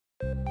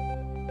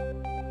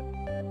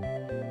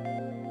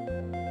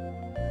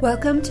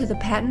Welcome to the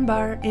Patent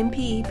Bar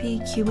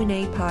MPEP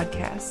Q&A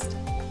podcast.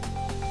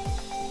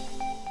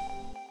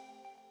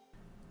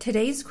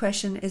 Today's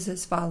question is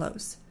as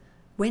follows.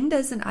 When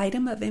does an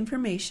item of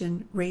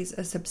information raise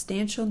a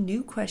substantial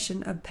new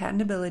question of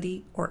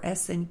patentability or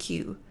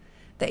SNQ?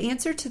 The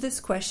answer to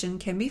this question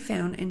can be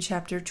found in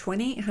Chapter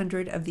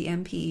 2800 of the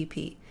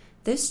MPEP.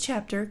 This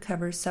chapter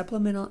covers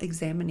supplemental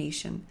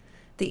examination.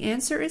 The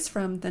answer is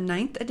from the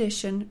 9th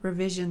edition,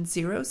 revision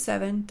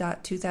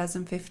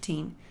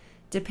 07.2015.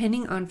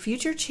 Depending on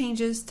future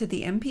changes to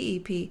the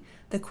MPEP,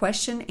 the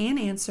question and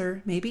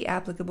answer may be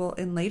applicable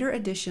in later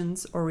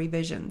editions or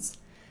revisions.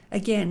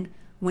 Again,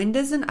 when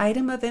does an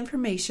item of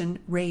information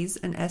raise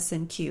an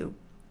SNQ?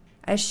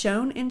 As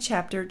shown in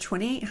Chapter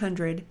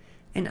 2800,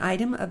 an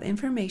item of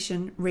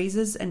information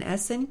raises an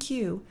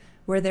SNQ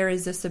where there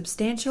is a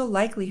substantial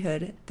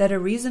likelihood that a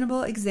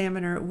reasonable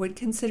examiner would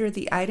consider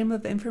the item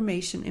of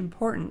information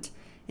important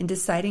in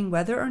deciding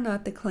whether or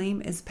not the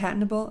claim is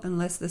patentable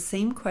unless the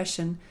same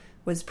question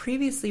was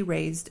previously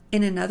raised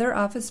in another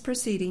office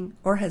proceeding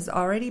or has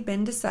already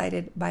been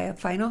decided by a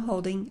final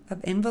holding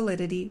of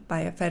invalidity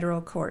by a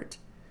federal court.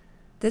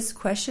 This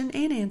question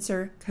and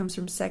answer comes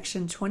from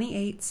Section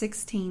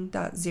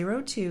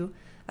 2816.02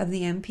 of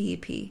the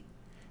MPEP.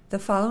 The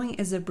following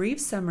is a brief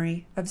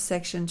summary of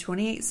Section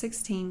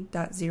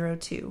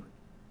 2816.02.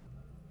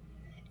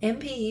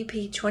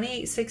 MPEP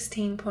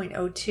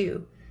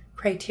 2816.02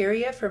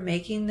 Criteria for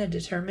Making the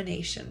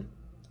Determination.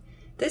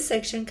 This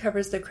section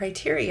covers the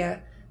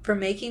criteria for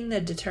making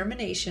the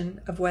determination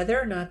of whether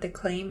or not the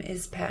claim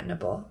is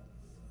patentable.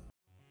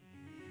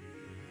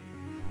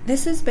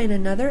 This has been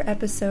another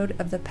episode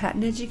of the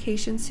Patent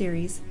Education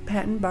Series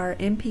Patent Bar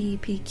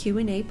MPEP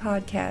Q&A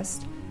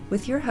podcast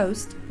with your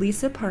host,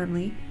 Lisa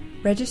Parmley,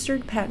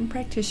 Registered Patent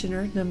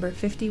Practitioner number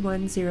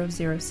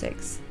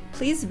 51006.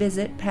 Please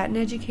visit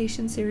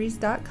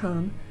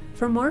patenteducationseries.com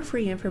for more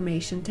free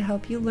information to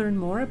help you learn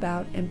more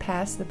about and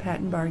pass the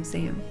Patent Bar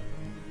exam.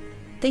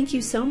 Thank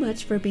you so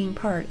much for being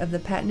part of the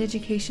Patent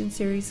Education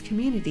Series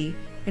community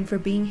and for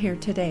being here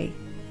today.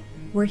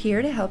 We're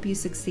here to help you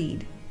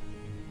succeed.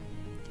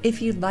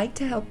 If you'd like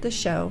to help the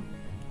show,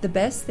 the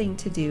best thing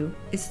to do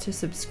is to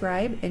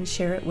subscribe and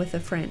share it with a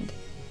friend.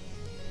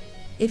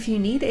 If you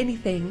need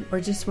anything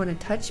or just want to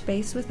touch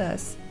base with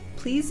us,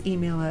 please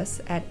email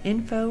us at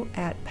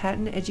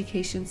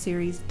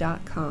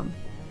info@patenteducationseries.com.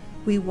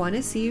 We want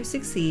to see you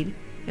succeed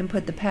and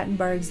put the Patent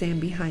Bar exam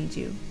behind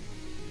you.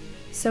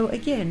 So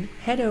again,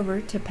 head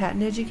over to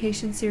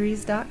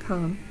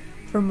patenteducationseries.com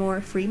for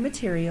more free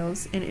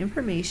materials and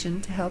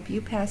information to help you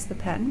pass the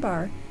Patent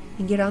Bar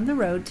and get on the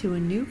road to a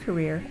new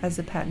career as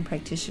a patent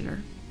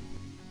practitioner.